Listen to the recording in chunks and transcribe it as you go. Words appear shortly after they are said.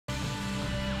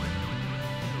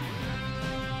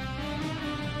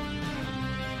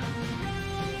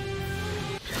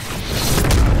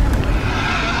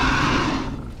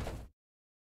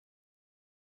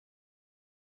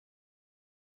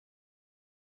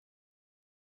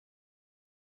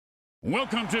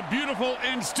Welcome to beautiful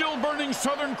and still burning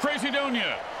southern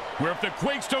Crazydonia, where if the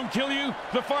quakes don't kill you,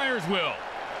 the fires will.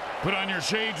 Put on your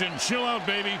shades and chill out,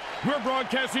 baby. We're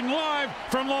broadcasting live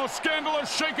from Los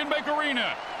Scandalous Shake and Bake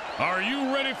Arena. Are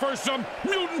you ready for some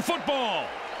mutant football?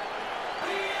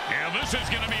 Yeah, this is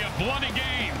going to be a bloody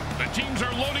game. The teams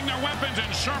are loading their weapons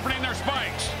and sharpening their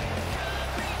spikes.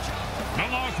 The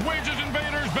Los Wages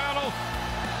Invaders battle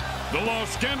the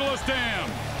Los Scandalous Dam.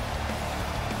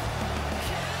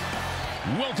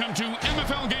 Welcome to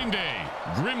MFL Game Day.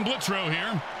 Grim Blitzrow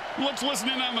here. Let's listen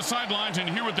in on the sidelines and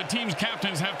hear what the team's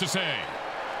captains have to say.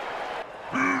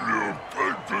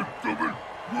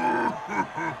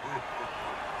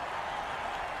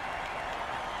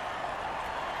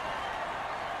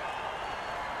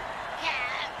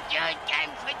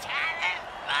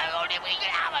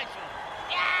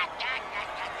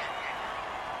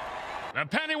 The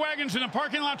paddy wagons in the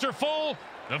parking lots are full.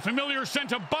 The familiar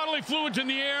scent of bodily fluids in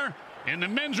the air. And the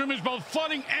men's room is both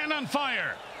flooding and on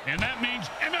fire. And that means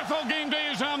MFL Game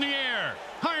Day is on the air.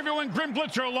 Hi, everyone. Grim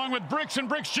Blitzrow along with Bricks and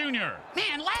Bricks Jr.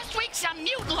 Man, last week some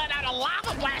mutant let out a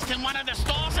lava blast in one of the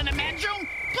stalls in the men's room.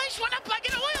 Place went up like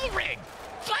an oil rig.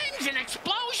 Flames and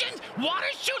explosions,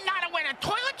 water shooting out of where the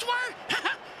toilets were.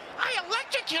 I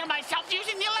electrocuted myself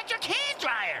using the electric hand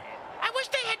dryer. I wish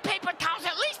they had paper towels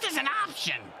at least as an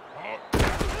option.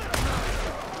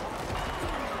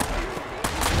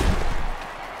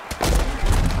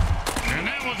 And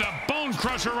that was a bone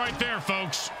crusher right there,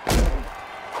 folks.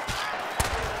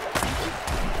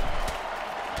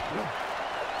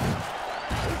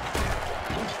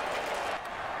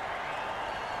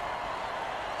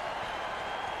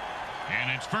 And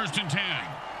it's 1st and 10.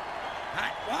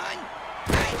 Hot one.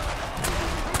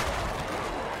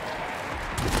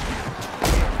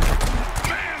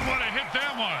 Man, what a hit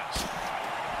that was.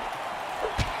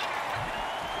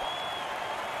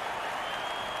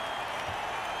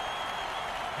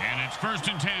 And it's 1st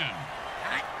and 10.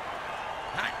 Hot.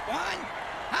 Hot one.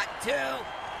 Hot two.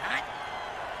 Hot.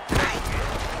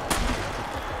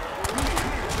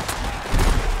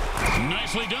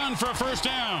 Nicely done for a 1st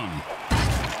down.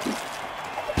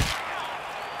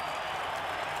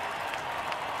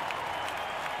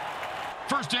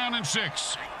 First down and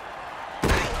 6.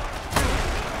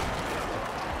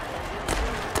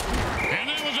 And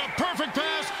it was a perfect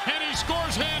pass, and he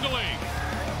scores handily.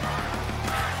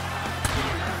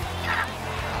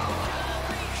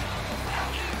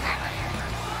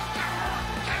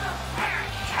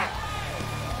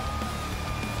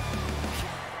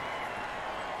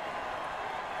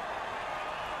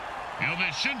 You know,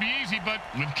 this should be easy, but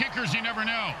with kickers, you never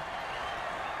know.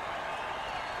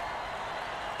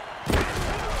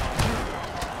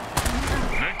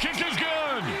 The kick is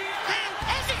good.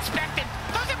 As expected,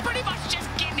 those are pretty much just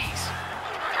gimmies.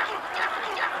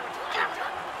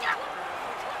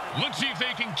 Let's see if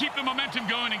they can keep the momentum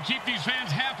going and keep these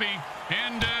fans happy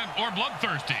and or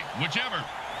bloodthirsty, whichever.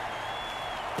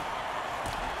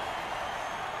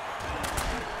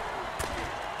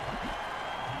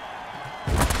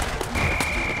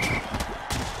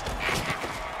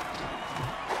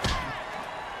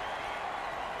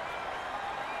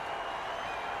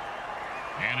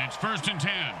 And it's 1st and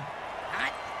 10.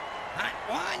 Hot. Hot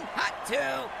one. Hot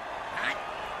two. Hot.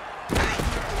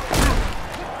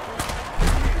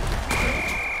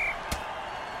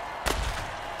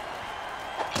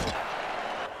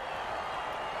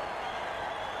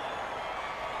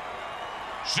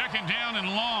 Second down and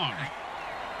long.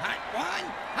 Hot one.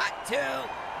 Hot two.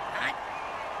 Hot.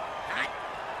 Hot.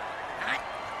 Hot.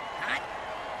 Hot.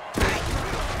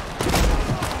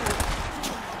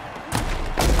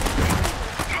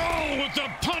 Oh, with the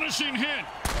punishing hit.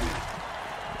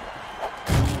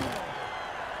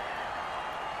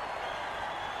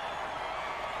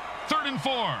 Third and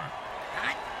 4.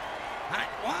 Hot. Hot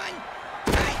one.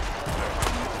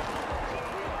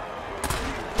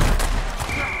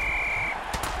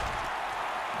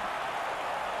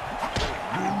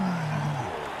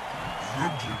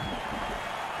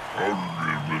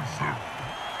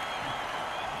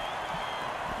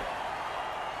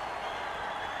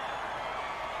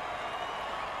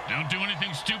 Don't do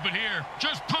anything stupid here.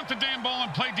 Just punt the damn ball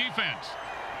and play defense.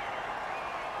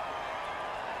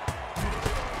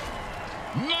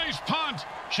 Nice punt.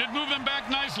 Should move them back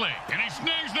nicely. And he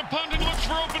snags the punt and looks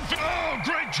for open field. Oh,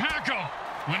 great tackle.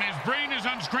 When his brain is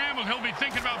unscrambled, he'll be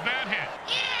thinking about that hit.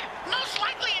 Yeah, most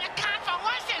likely in a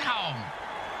convalescent home.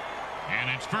 And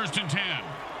it's 1st and 10.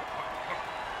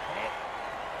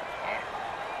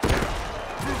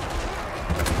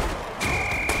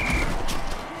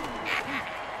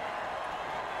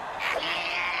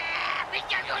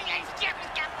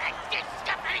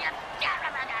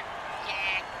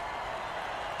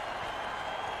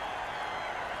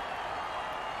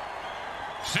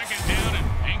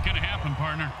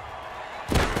 partner.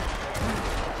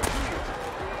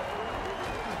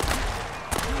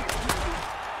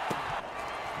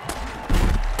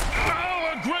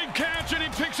 Oh, a great catch, and he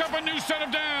picks up a new set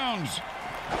of downs.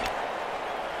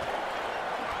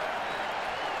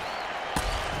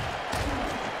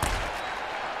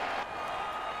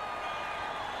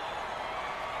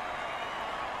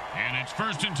 And it's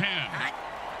 1st and 10. Hot,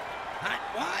 hot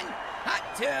one, hot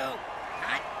two,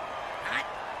 hot, hot,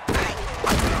 hot.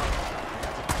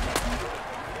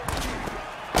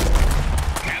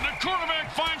 And the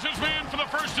quarterback finds his man for the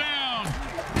 1st down.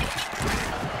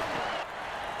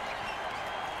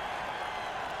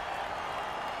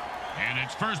 And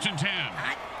it's 1st and 10.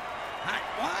 Hot, hot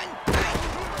one, hot.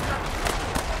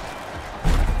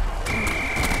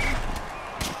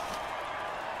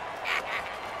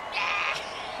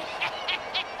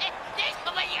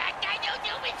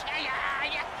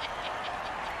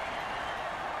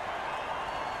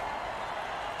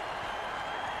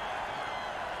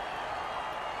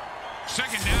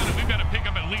 Second down, and we've got to pick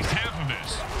up at least half of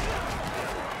this.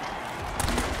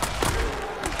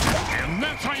 And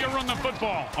that's how you run the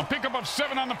football. A pickup of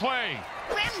 7 on the play.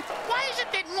 Grim, why is it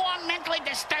that more mentally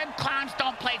disturbed clowns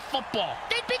don't play football?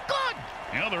 They'd be good.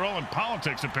 Yeah, they're all in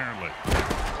politics, apparently.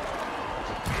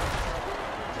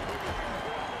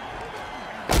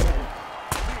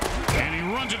 And he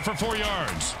runs it for 4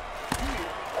 yards.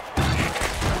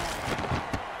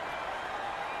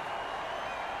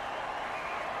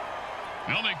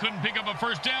 Well, they couldn't pick up a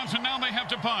 1st down, so now they have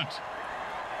to punt.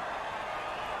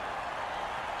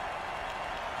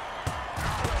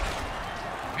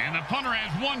 And the punter has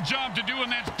one job to do,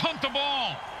 and that's punt the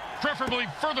ball. Preferably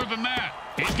further than that.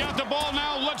 He's got the ball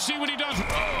now. Let's see what he does.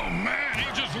 Oh, man, he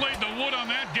just laid the wood on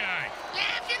that guy.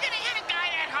 Yeah, if you're going to hit a guy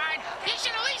that hard, you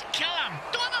should at least kill him.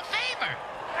 Do him a favor.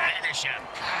 Finish him.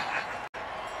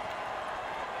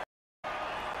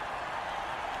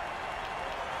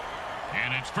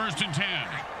 And it's 1st and 10.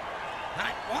 Hot,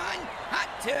 hot one, hot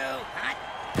two, hot,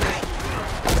 hot.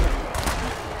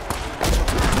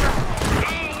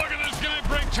 Oh, look at this guy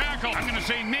break tackle. I'm going to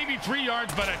say maybe 3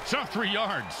 yards, but a tough 3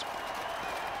 yards.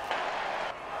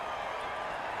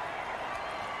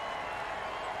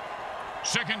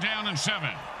 Second down and 7.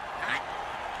 Hot,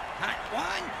 hot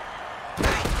one,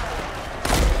 hot.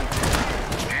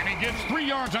 And he gets 3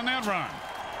 yards on that run.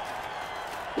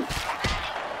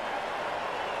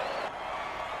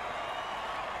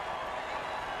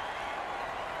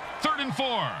 Third and 4.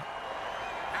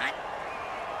 Hot,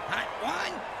 hot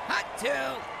one, hot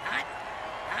two, hot,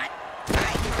 hot,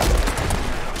 hot.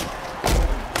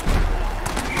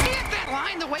 Hit that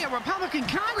line the way a Republican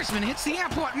congressman hits the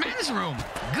airport men's room.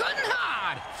 Good and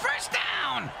hard. 1st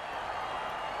down.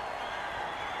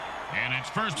 And it's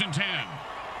 1st and 10.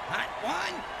 Hot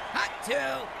one, hot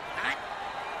two, hot,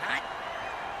 hot,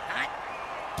 hot,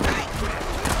 hot.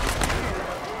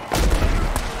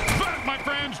 That, my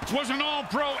friends, was an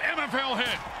all-pro MFL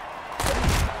hit.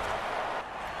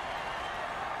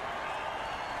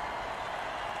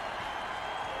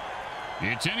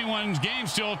 It's anyone's game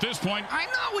still at this point. I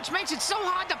know, which makes it so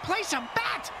hard to place a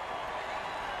bet.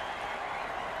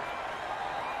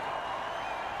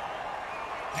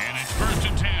 And it's 1st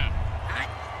and 10. Hot,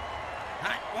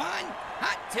 hot one,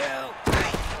 hot two,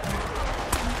 hot.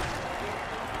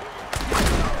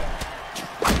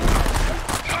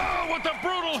 Oh, what a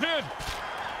brutal hit.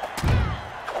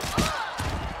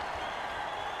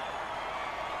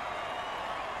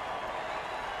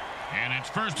 And it's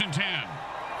 1st and 10.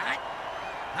 Hot,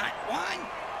 hot one,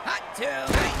 hot two,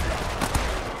 hot.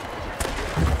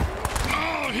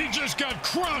 Oh, he just got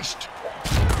crushed.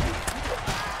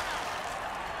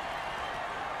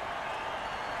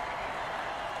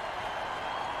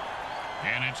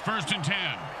 And it's 1st and 10.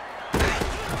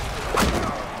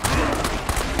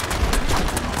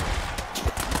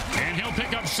 And he'll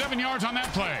pick up 7 yards on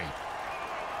that play.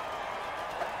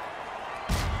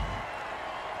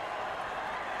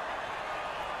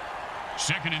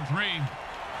 Second and 3.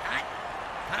 Hot,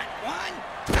 hot one,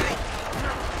 hot.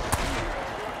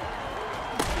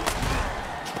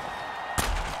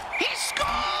 He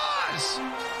scores!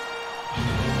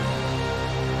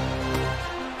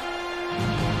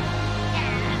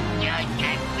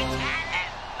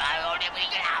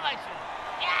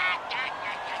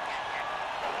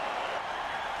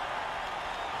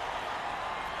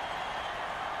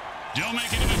 Don't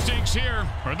make any mistakes here,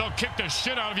 or they'll kick the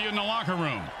shit out of you in the locker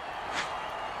room.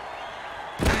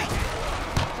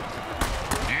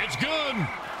 It's good.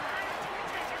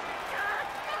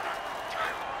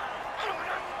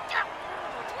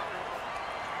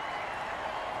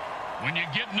 When you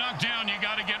get knocked down, you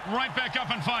got to get right back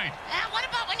up and fight. What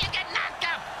about when you get knocked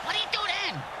up? What do you do then?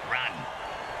 run.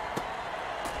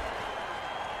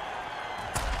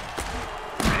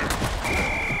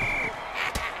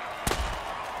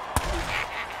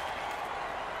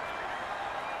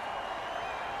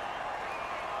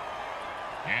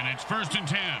 And it's 1st and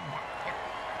 10.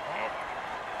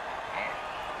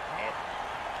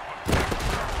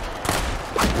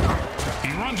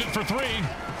 He runs it for 3.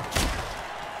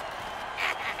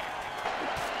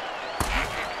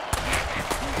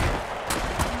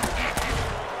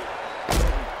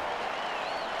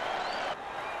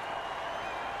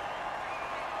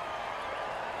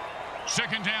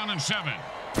 Second down and 7. And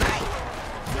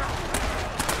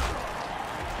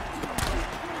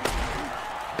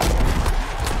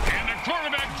the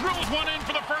quarterback drills one in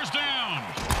for the 1st down.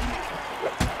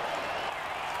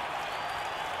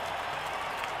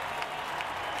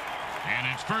 And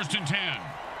it's 1st and 10.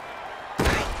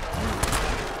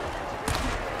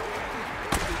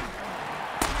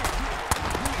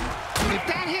 If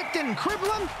that hit didn't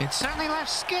cripple him, it certainly left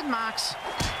skid marks.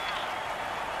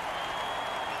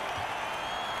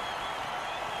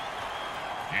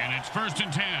 And it's 1st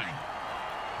and 10.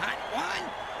 Hot 1,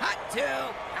 hot 2,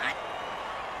 hot.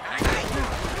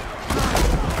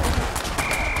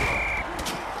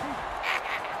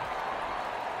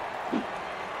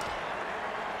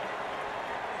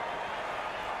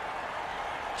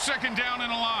 Second down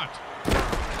and a lot.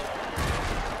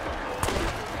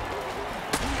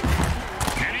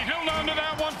 And he held on to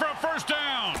that one for a 1st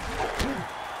down.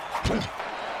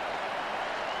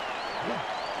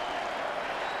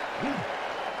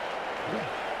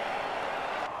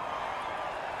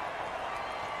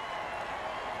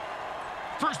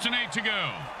 First and 8 to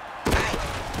go.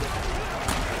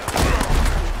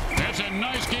 That's a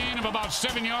nice gain of about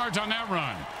 7 yards on that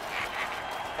run.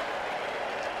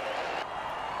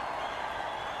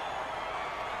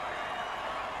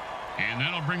 And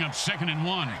that'll bring up 2nd and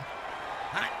 1.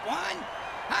 Hot 1,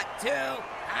 hot 2,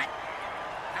 hot.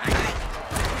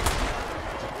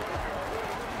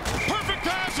 Perfect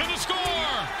pass and the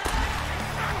score!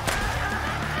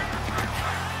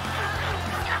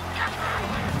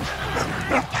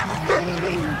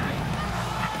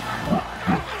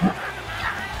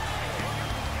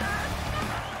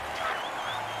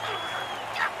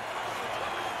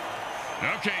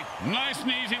 Okay, nice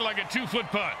and easy like a 2-foot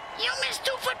putt. You miss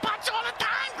 2-foot putts all the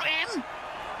time, Grim.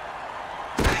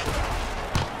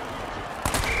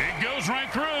 It goes right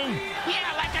through.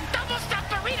 Yeah, like a double-stuffed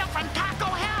burrito from Taco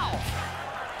Hell.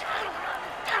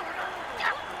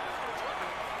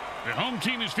 The home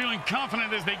team is feeling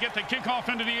confident as they get the kickoff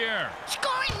into the air.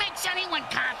 Scoring makes anyone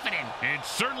confident. It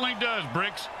certainly does,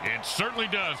 Bricks. It certainly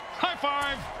does. High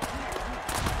five.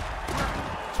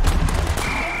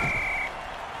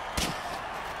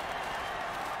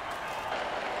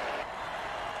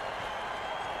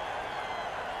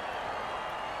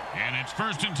 And it's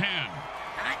 1st and 10.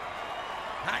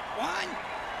 Hot 1,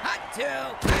 hot 2,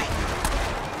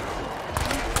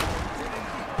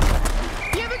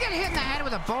 You ever get hit in the head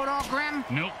with a photo, Grim?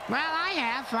 Nope. Well, I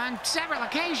have on several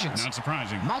occasions. Not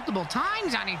surprising. Multiple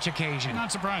times on each occasion.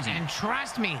 Not surprising. And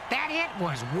trust me, that hit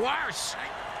was worse.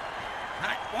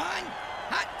 hot 1,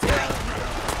 hot 2.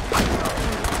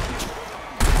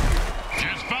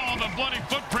 Just follow the bloody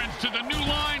footprints to the new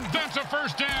line. That's a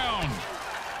 1st down.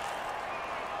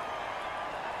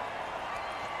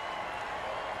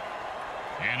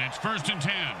 And it's 1st and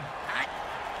 10. Hot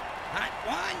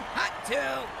 1, hot 2,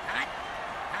 hot.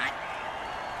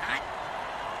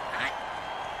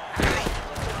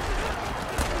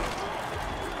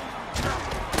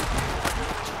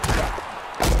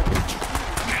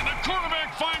 And the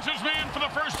quarterback finds his man for the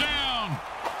 1st down.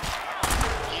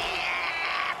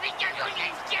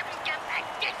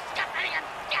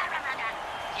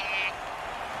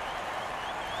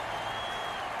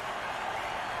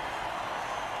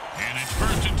 And it's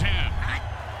 1st and 10.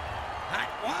 Hot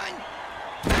 1.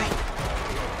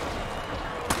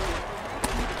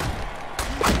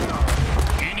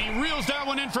 And he reels that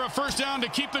one in for a 1st down to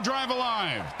keep the drive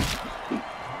alive.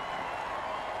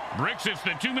 Bricks, it's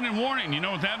the 2-minute warning. You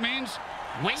know what that means?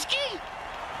 Whiskey?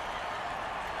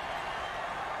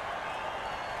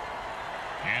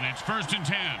 And it's 1st and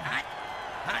 10.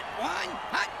 Hot 1,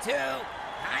 hot 2,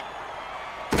 hot.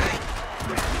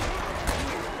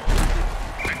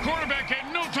 The quarterback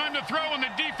had no time to throw, and the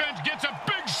defense gets a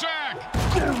big sack.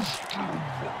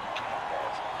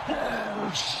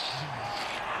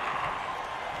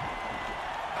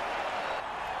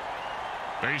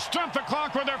 They stop the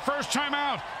clock with their 1st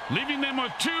timeout, leaving them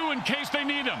with 2 in case they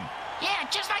need them. Yeah,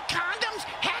 just like condoms,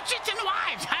 hatchets, and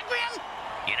wives, huh, Grim?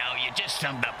 You know, you just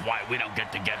summed up why we don't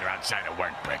get together outside of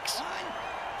work, Bricks. 1,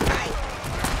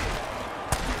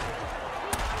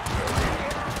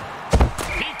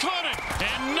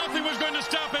 nothing was going to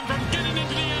stop him from getting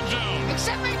into the end zone.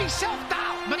 Except maybe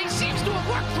self-doubt, but he seems to have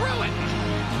worked through it.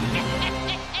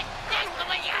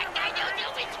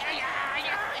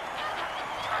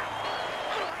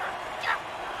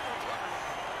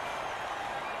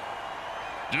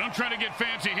 Don't try to get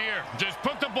fancy here. Just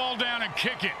put the ball down and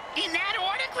kick it. In that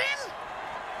order, Grim?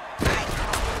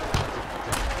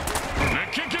 The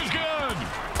kick is good.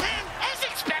 As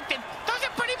expected, those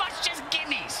are pretty much just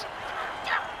gimmies.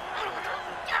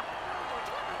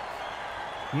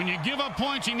 When you give up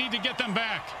points, you need to get them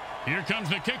back. Here comes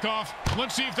the kickoff.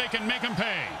 Let's see if they can make them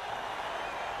pay.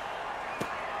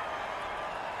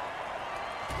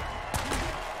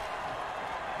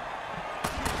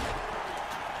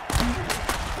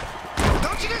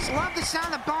 Don't you just love the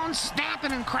sound of bones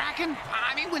snapping and cracking?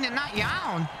 I mean, when they're not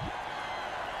yawn.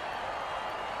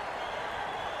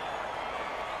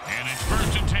 And it's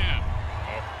 1st and 10.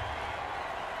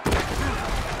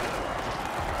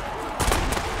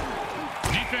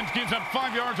 Defense gives up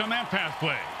 5 yards on that pass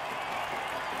play.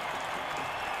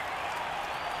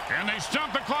 And they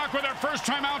stop the clock with their first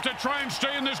timeout to try and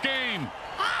stay in this game.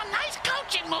 Oh, nice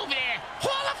coaching move there.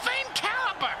 Hall of Fame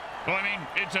caliber. Well, I mean,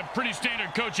 it's a pretty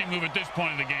standard coaching move at this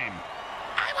point of the game.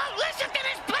 I won't listen to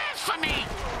this blasphemy.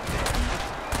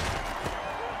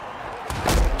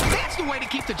 That's the way to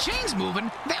keep the chains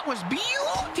moving. That was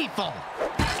beautiful.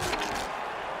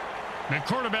 The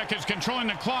quarterback is controlling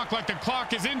the clock like the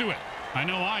clock is into it. I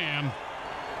know I am.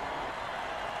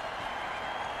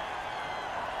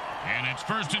 And it's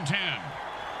 1st and 10.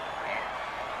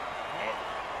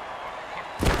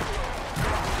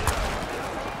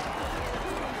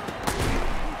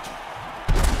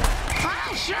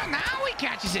 Oh, sure, now he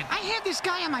catches it. I had this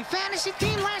guy on my fantasy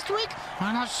team last week.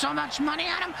 I lost so much money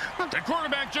on him. The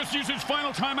quarterback just used his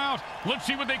final timeout. Let's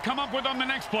see what they come up with on the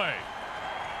next play.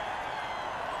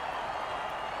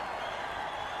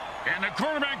 And the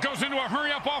quarterback goes into a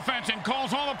hurry-up offense and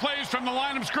calls all the plays from the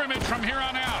line of scrimmage from here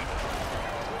on out.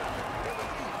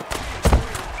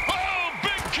 Oh,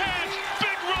 big catch,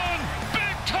 big run,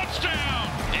 big touchdown.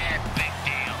 Yeah, big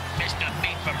deal. Mr.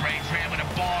 Meat for Braves ran with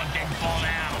a ball and didn't fall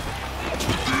down.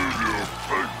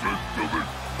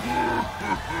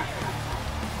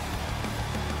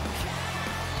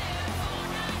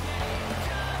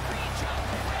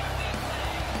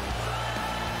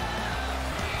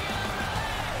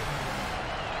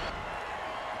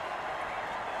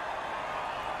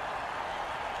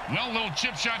 Well, little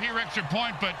chip shot here, extra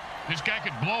point, but this guy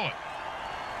could blow it.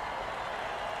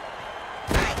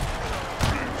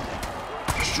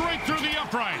 Straight through the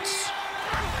uprights.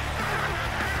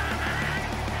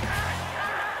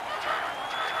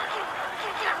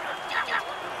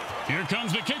 Here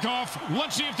comes the kickoff.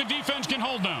 Let's see if the defense can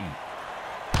hold them.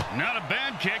 Not a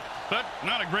bad kick, but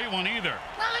not a great one either.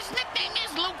 Well, his nickname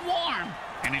is Lukewarm.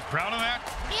 And he's proud of that?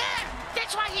 Yeah,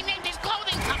 that's why he named his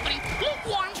clothing company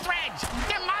Lukewarm Threads.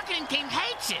 Their marketing team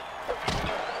hates it.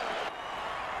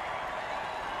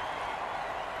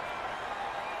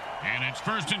 And it's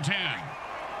 1st and 10.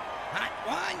 Hot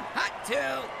 1, hot 2.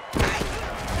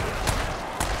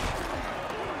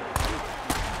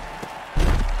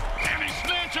 And he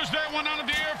snatches that one out of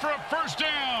the air for a 1st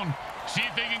down. See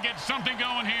if they can get something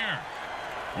going here.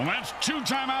 Well, that's 2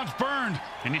 timeouts burned.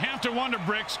 And you have to wonder,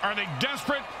 Bricks, are they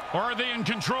desperate or are they in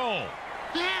control?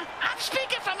 Yeah, I'm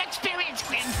speaking from experience,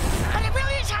 Grim. But it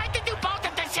really is hard to do both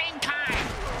at the same time.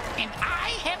 And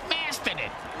I have mastered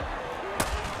it.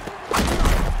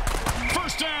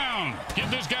 1st down.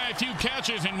 Give this guy a few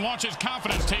catches and watch his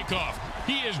confidence take off.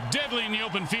 He is deadly in the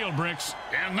open field, Bricks.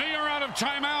 And they are out of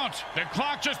timeout. The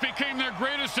clock just became their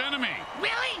greatest enemy.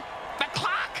 Really? The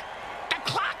clock? The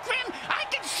clock, Grim? I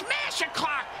can smash a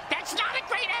clock. That's not a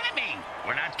great enemy.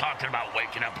 We're not talking about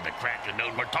waking up at the crack of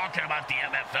noon. We're talking about the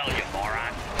MFL, you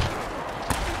moron.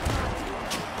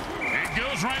 It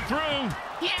goes right through.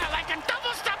 Yeah, like a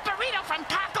double-stuffed burrito from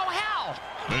Taco Hell.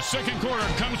 The 2nd quarter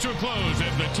comes to a close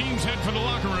as the teams head for the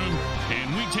locker room,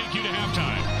 and we take you to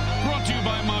halftime. Brought to you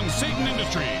by Monsatan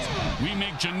Industries. We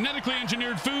make genetically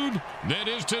engineered food that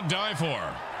is to die for.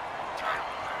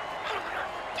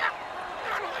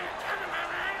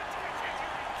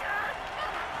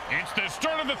 It's the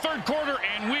start of the 3rd quarter,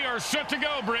 and we are set to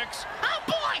go, Bricks. Oh,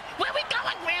 boy! Where we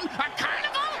going, Grim? A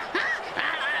carnival?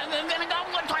 Huh? We're gonna go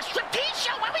to a striptease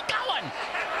show? Where we going?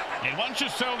 Hey, why don't you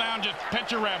settle down? Just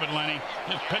pet your rabbit, Lenny.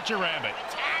 Just pet your rabbit.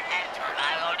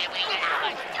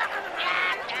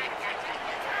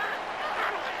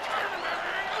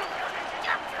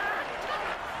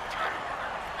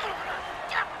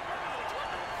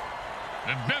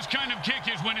 The best kind of kick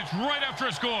is when it's right after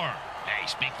a score. Hey,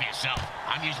 speak for yourself.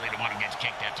 I'm usually the one who gets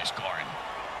kicked after scoring.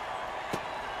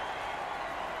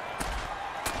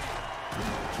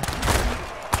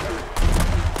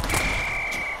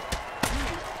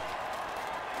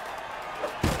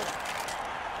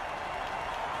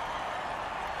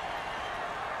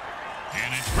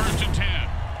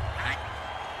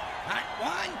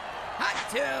 one, hot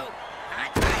two,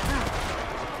 hot three.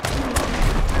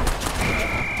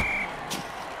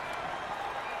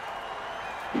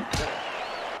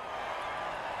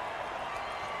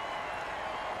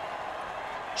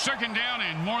 Second down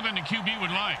and more than the QB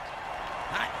would like.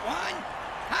 Hot one,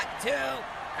 hot two,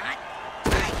 hot three.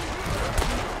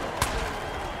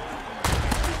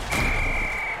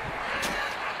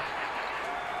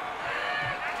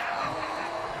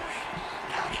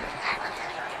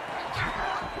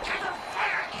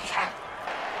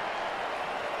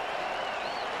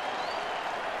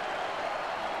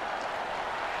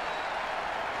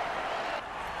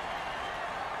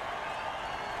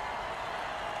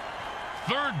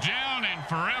 Third down and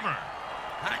forever.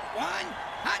 Hot one,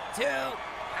 hot two,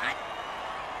 hot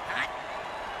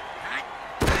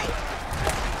three.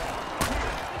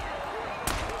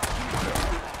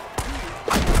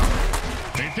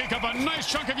 They pick up a nice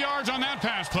chunk of yards on that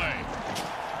pass play.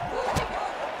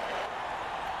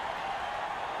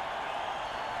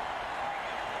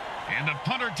 And the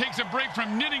punter takes a break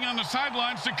from knitting on the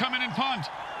sidelines to come in and punt.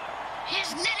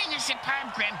 His knitting is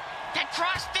superb, Grim. That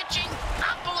cross-stitching,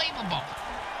 unbelievable.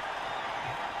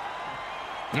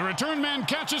 The return man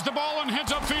catches the ball and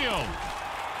heads upfield.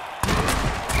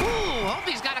 Ooh, hope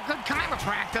he's got a good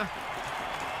chiropractor.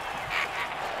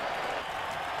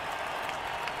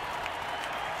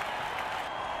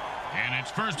 And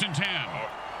it's 1st and 10.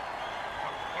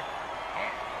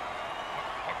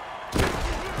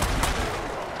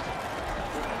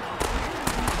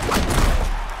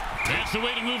 That's the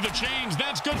way to move the chains.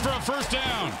 That's good for a first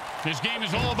down. This game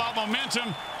is all about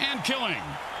momentum and killing.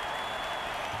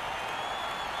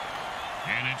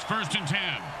 And it's 1st and 10.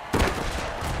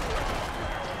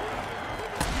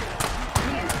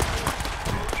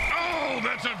 Oh,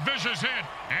 that's a vicious hit.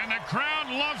 And the crowd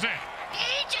loves it.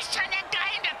 He just turned that guy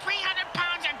into 300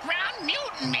 pounds of ground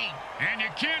mutant meat. And you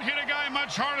can't hit a guy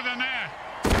much harder than that.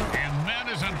 And that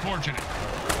is unfortunate.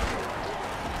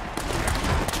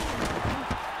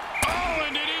 Oh,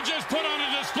 and did he just put on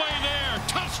a display there?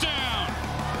 Touchdown!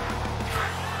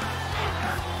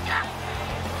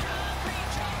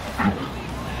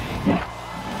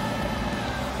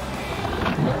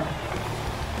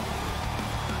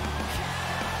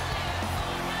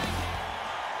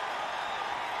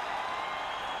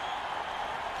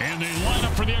 And they line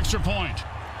up for the extra point.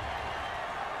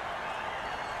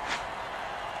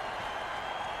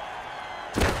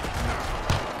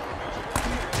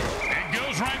 It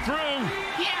goes right through.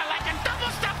 Yeah, like a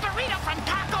double-stuffed burrito from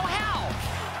Taco Hell.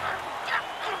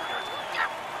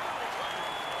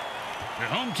 The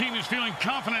home team is feeling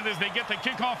confident as they get the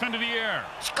kickoff into the air.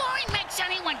 Scoring makes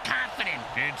anyone confident.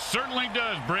 It certainly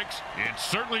does, Bricks. It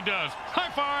certainly does. High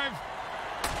five.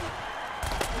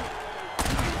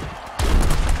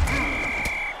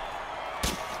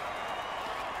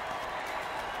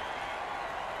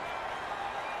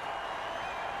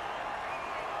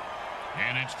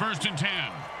 And it's 1st and 10.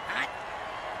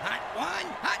 Hot one,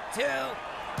 hot two,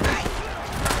 hot.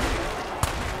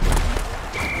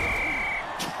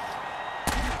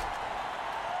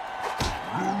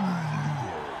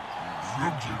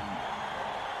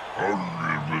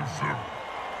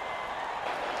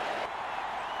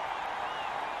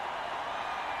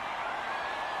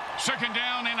 Second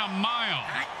down and a mile.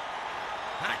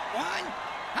 Hot one,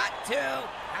 hot two,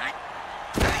 hot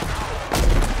three.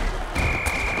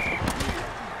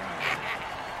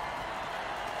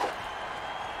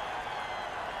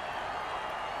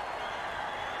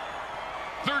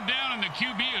 Third down and the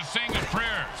QB is saying his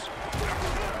prayers.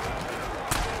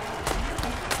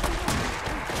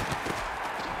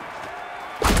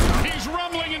 He's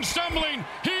rumbling and stumbling.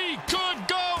 He could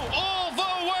go all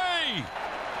the way.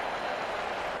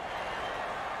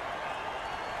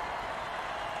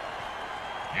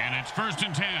 And it's 1st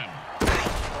and 10.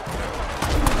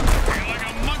 And like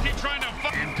a monkey trying to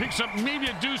fuck. And picks up maybe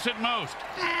a deuce at most.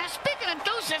 Speaking of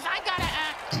deuces, I got a...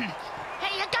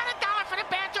 Hey, you got $1 for the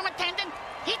bathroom attendant?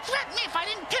 He threatened me if I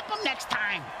didn't tip him next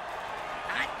time.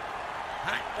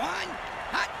 Hot one,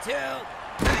 hot two,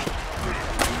 hot.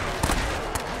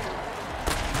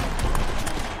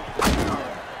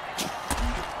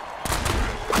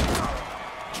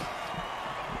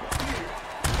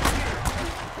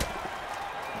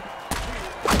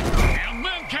 And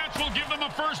then Cats will give them a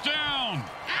first down.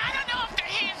 I don't know if they're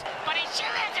his, but he sure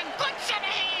has a good set of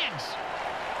hands.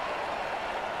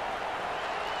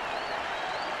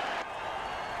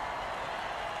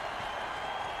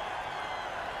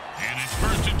 And it's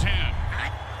 1st and 10.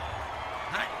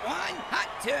 Hot one, hot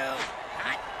two,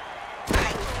 hot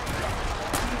three.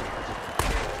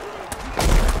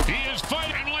 He is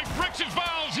fighting like Bricks'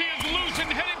 fouls. He is loose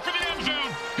and heading for the end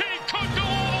zone. He could go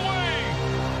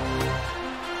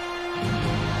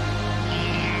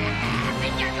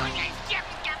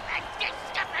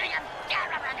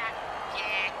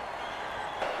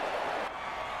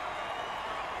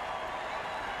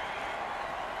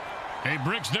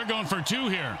Bricks, they're going for 2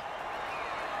 here.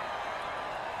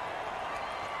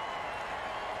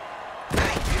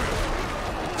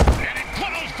 And it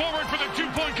plows forward for the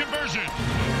 2-point conversion.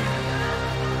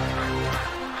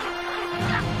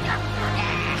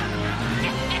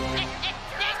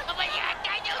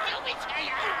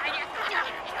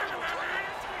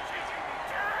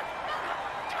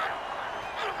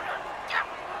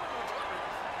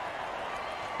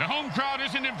 The home crowd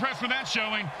isn't impressed with that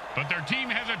showing, but their team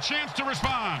has a chance to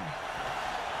respond.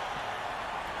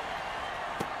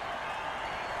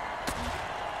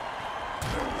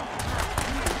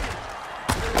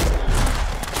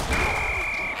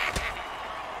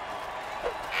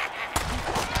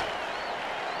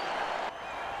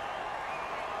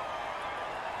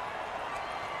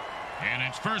 And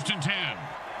it's 1st and 10.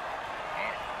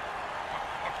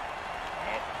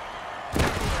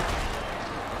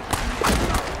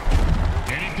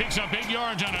 Picks up 8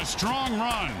 yards on a strong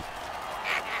run.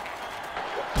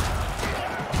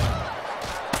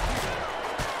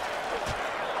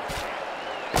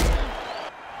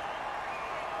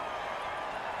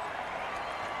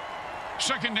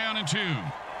 Second down and 2.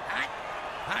 Hot,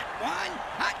 hot 1,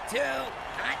 hot 2,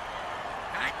 hot,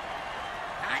 hot,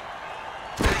 hot,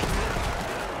 hot.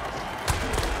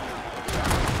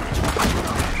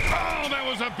 Oh, that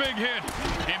was a big hit.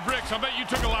 And Bricks, I bet you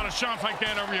took a lot of shots like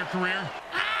that over your career.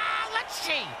 Let's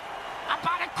see.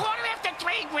 About a quarter after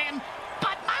 3, Grim,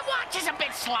 but my watch is a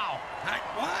bit slow. Hot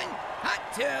 1, hot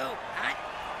 2, hot,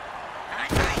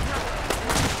 hot, hot.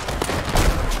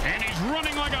 And he's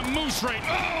running like a moose right.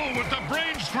 Oh, with the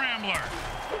brain scrambler.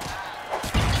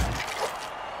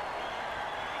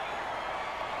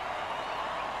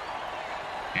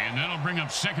 And that'll bring up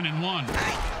 2nd and 1.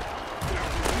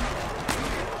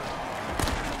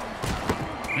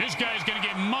 This guy's going to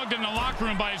get mugged in the locker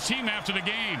room by his team after the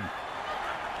game.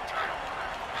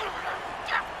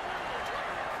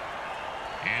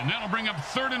 And that'll bring up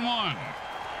 3rd and 1.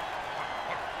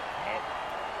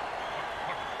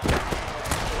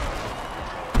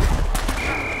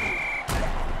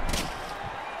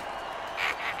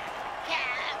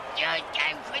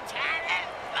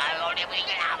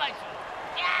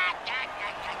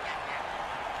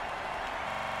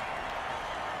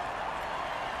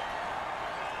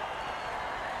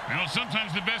 You know,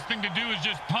 sometimes the best thing to do is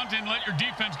just punt and let your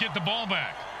defense get the ball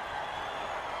back.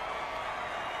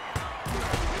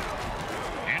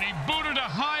 And he booted a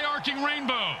high arcing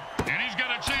rainbow. And he's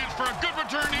got a chance for a good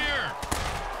return here.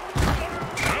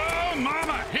 Oh,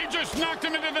 mama. He just knocked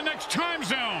him into the next time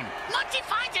zone. Once he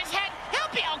finds his head,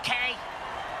 he'll be okay.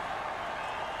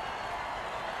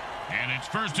 And it's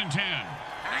 1st and 10.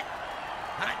 Hot,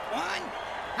 hot 1,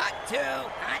 hot 2,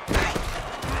 hot, hot.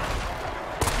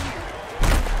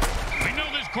 We know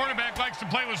this quarterback likes to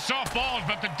play with soft balls,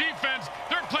 but the defense,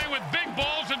 they're playing with big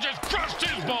balls and just crushed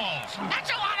his balls.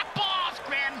 That's a lot of balls,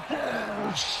 Grim.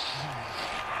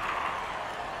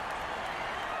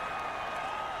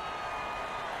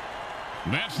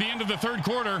 That's the end of the 3rd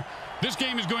quarter. This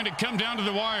game is going to come down to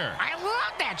the wire. I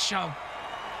love that show.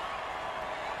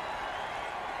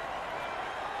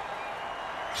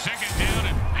 2nd down,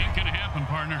 and ain't gonna happen,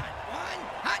 partner. Hot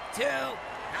 1, hot 2,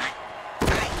 hot,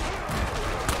 hot.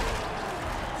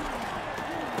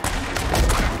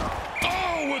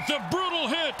 Oh, with the brutal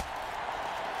hit.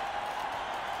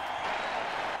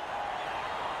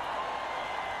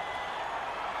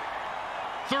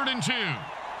 Third and 2.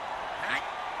 Hot,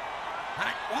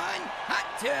 hot 1, hot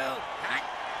 2, hot,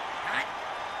 hot,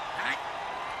 hot,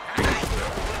 hot.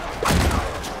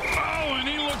 Oh, and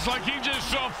he looks like he just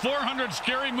saw 400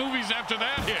 scary movies after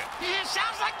that hit. Yeah,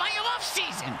 sounds like my off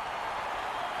season.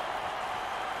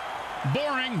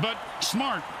 Boring, but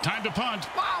smart. Time to punt.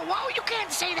 Whoa, whoa, you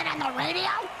can't say that on the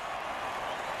radio.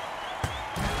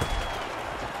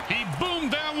 He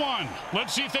boomed that one.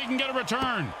 Let's see if they can get a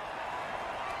return.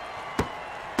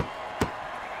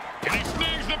 And he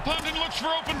snags the punt and looks for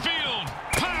open field.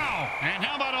 Pow! And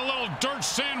how about a little dirt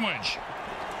sandwich?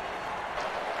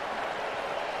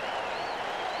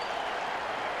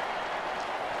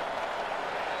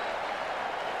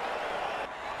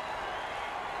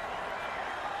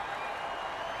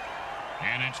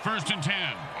 And it's 1st and 10.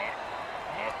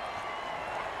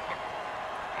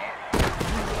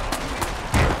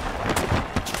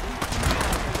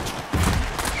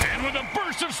 And with a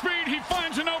burst of speed, he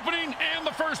finds an opening and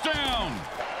the 1st down.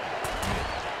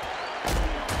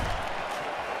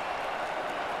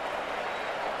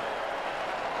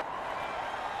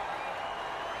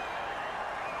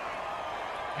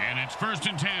 And it's 1st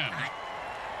and 10.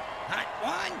 Hot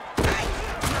 1, hot.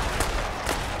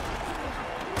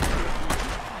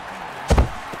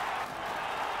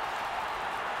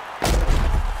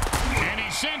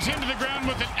 he sends him to the ground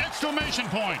with an exclamation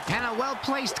point. And a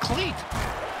well-placed cleat.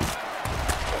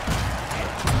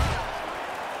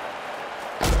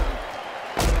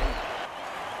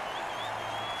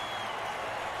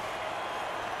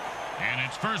 And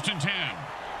it's 1st and 10.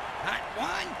 Hot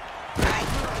one.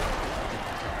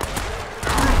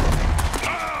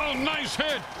 Oh, nice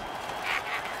hit.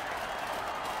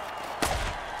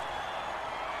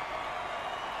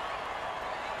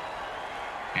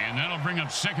 And that'll bring up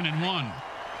 2nd and 1.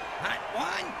 Hot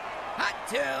one. Hot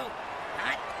two.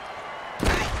 Hot.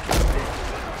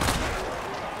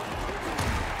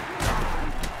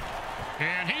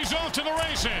 And he's off to the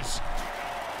races.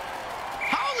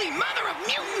 Holy mother of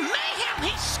mutant mayhem,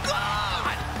 he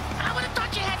scored! I would have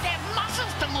thought you had to have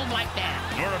muscles to move like that.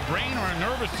 Or a brain or a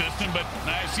nervous system, but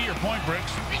I see your point,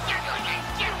 Bricks.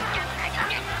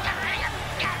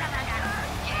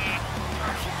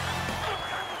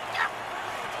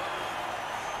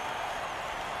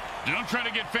 Don't try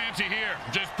to get fancy here.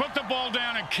 Just put the ball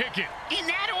down and kick it. In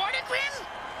that order, Grim?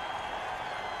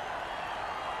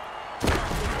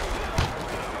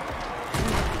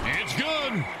 It's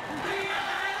good.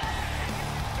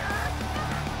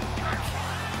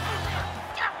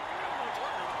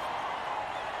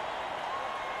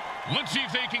 Let's see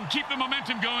if they can keep the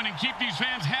momentum going and keep these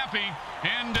fans happy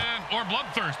and or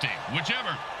bloodthirsty,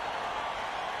 whichever.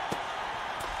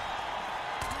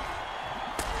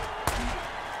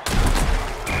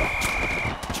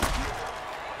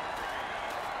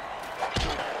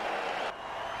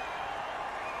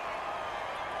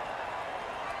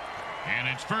 And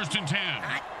it's 1st and 10.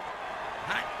 Hot.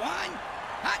 Hot one.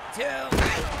 Hot two.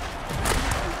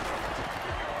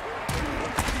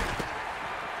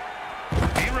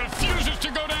 He refuses to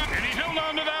go down, and he held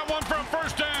on to that one for a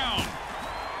 1st down.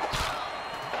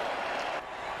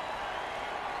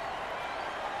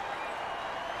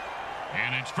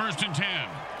 And it's 1st and 10.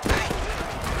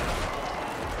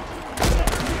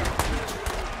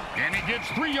 And he gets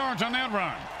 3 yards on that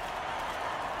run.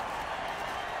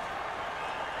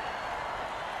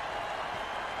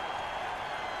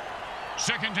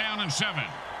 Second down and 7.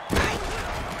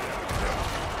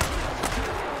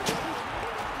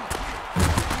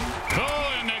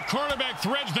 Oh, and the quarterback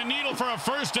threads the needle for a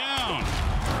 1st down.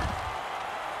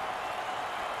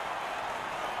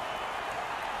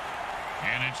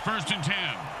 And it's 1st and 10.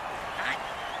 Hot.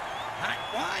 Hot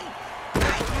one.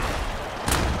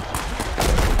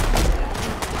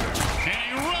 And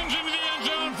he runs into the end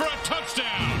zone for a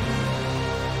touchdown.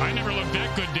 I never looked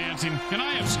that good dancing, and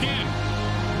I have skin.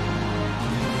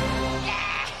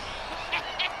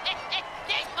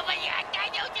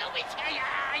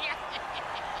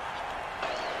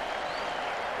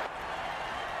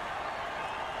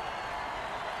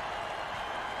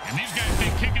 And these guys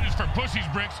think kicking is for pussies,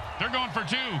 Bricks. They're going for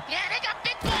 2. Yeah, they got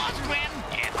big balls, Grim.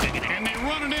 And they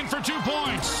run it in for 2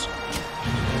 points.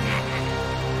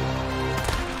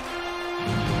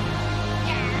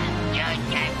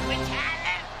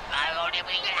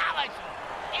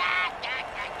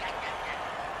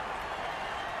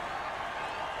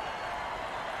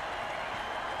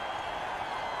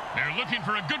 They're looking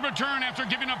for a good return after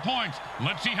giving up points.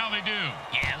 Let's see how they do.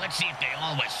 Yeah, let's see if they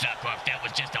always suck or if that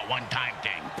was just a one-time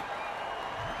thing.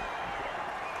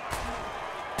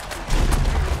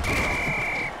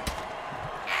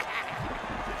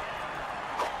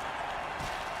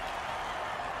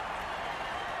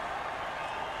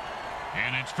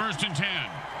 And it's 1st and 10.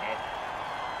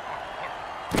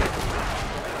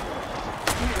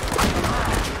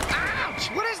 Ouch!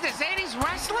 What is this, 80s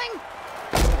wrestling?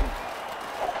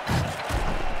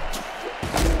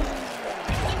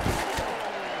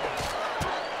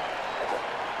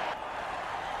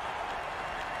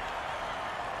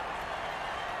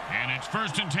 And it's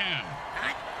 1st and 10.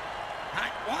 Hot.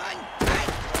 Hot one.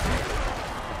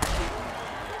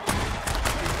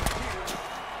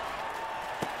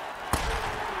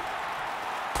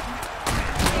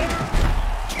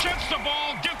 Catch the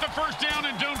ball, get the 1st down,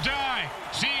 and don't die.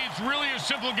 See, it's really a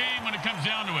simple game when it comes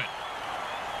down to it.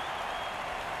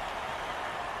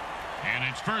 And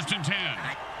it's 1st and 10.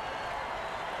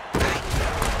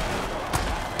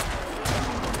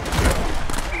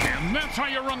 And that's how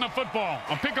you run the football.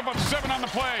 A pickup of 7 on the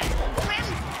play. Grim,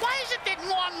 why is it that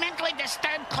more mentally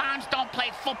disturbed clowns don't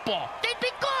play football? They'd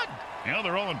be good. Yeah,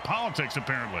 they're all in politics,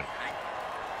 apparently.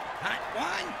 Hot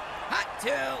one. Hot two.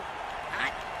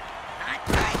 Hot. Hot.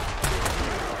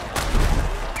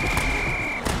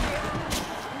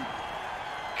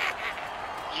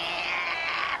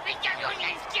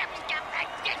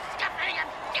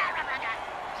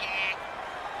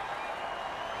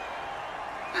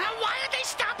 Why are they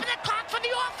stopping the clock for the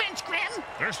offense, Grim?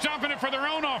 They're stopping it for their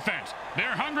own offense. offense.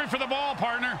 They're hungry for the ball,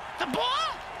 partner. The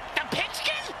ball? The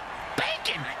pigskin?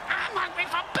 Bacon! I'm hungry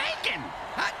for bacon!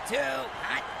 Hot 2,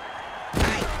 hot.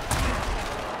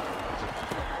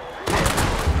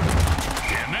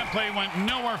 And that play went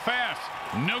nowhere fast.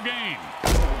 No gain.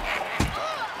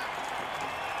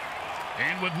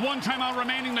 And with one timeout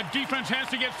remaining, the defense has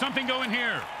to get something going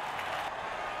here.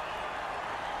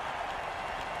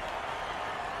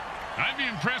 I'd be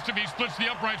impressed if he splits the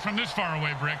uprights from this far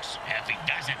away, Bricks. If he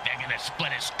doesn't, they're going to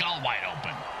split his skull wide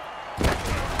open.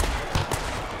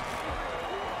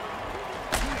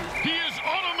 He is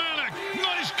automatic.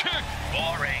 Nice kick.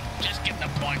 Boring. Just give him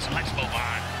the points and let's move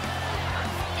on.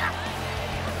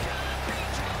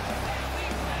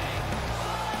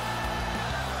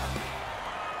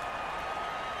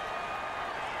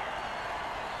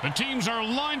 The teams are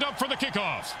lined up for the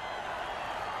kickoff.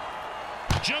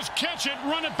 Just catch it,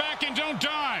 run it back, and don't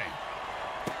die.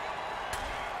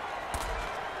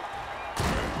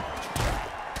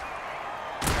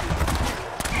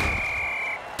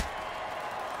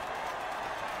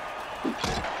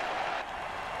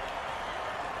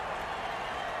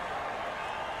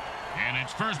 And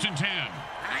it's 1st and 10.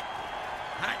 Hot.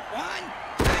 Hot 1.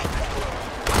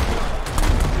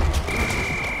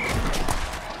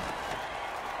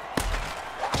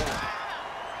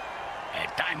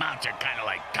 Timeouts are kind of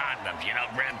like condoms, you know,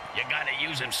 Grim? You got to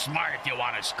use them smart if you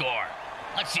want to score.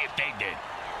 Let's see if they did.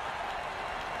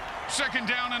 2nd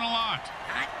down and a lot.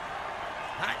 Hot.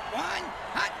 Hot 1.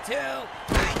 Hot 2.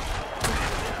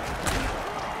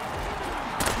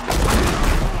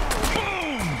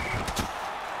 Boom!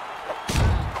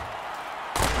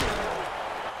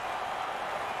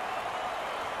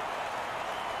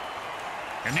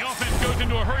 And the offense goes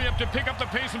into a hurry-up to pick up the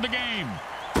pace of the game.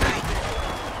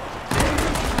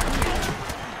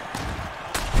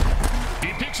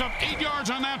 He picks up 8 yards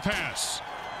on that pass.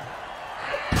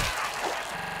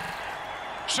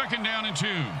 2nd down and 2.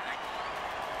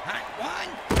 Hot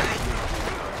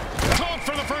 1. Caught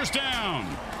for the 1st down.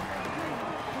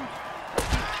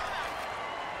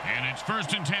 And it's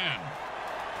 1st and 10.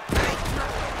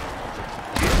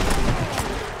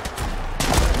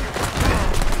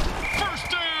 1st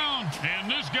down. And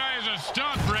this guy is a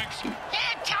stud, Bricks.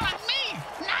 They're telling me.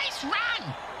 Nice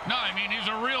run. No, I mean, he's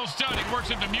a real stud. He works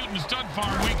at the Mutant Stud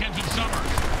Farm weekends and summers.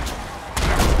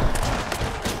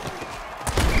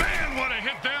 Man, what a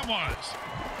hit that was.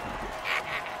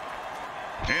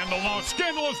 And the Los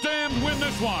Scandalous Damned win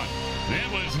this one. It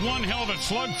was one hell of a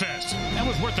slugfest. That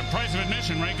was worth the price of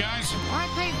admission, right, guys? Well, I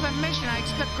paid for admission. I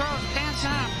expect girls dancing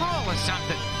on a pole or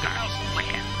something. Girls, look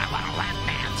at him. I want to lap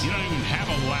dance. You don't even have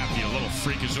a lap, you little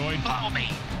freakazoid. Follow me.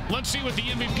 Let's see what the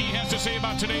MVP has to say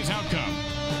about today's outcome.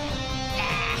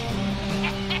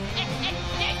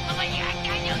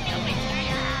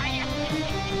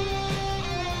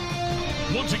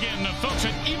 Once again, the folks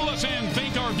at Evil SN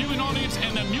thank our viewing audience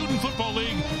and the Mutant Football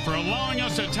League for allowing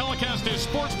us to telecast this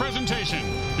sports presentation.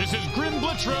 This is Grim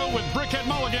Blitzrow with Brickhead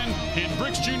Mulligan and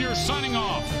Bricks Jr. signing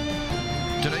off.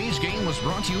 Today's game was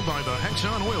brought to you by the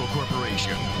Hexon Oil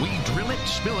Corporation. We drill it,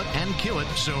 spill it, and kill it,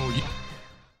 so you...